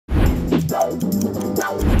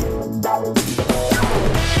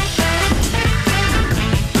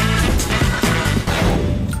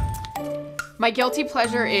My guilty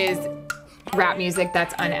pleasure is rap music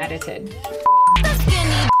that's unedited.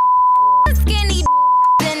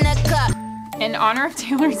 In honor of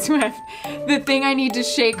Taylor Swift, the thing I need to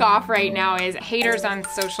shake off right now is haters on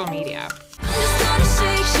social media.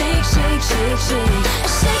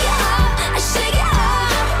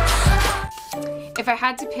 If I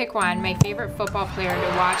had to pick one, my favorite football player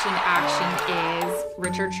to watch in action is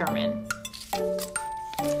Richard Sherman.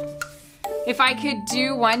 If I could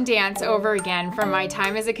do one dance over again from my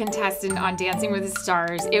time as a contestant on Dancing with the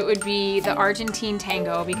Stars, it would be the Argentine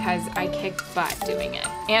tango because I kicked butt doing it,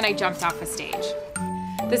 and I jumped off a stage.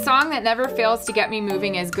 The song that never fails to get me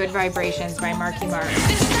moving is Good Vibrations by Marky Mark.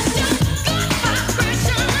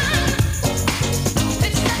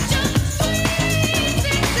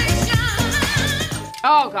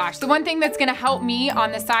 Oh gosh, the one thing that's gonna help me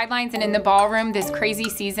on the sidelines and in the ballroom this crazy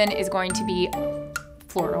season is going to be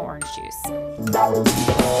Florida orange juice.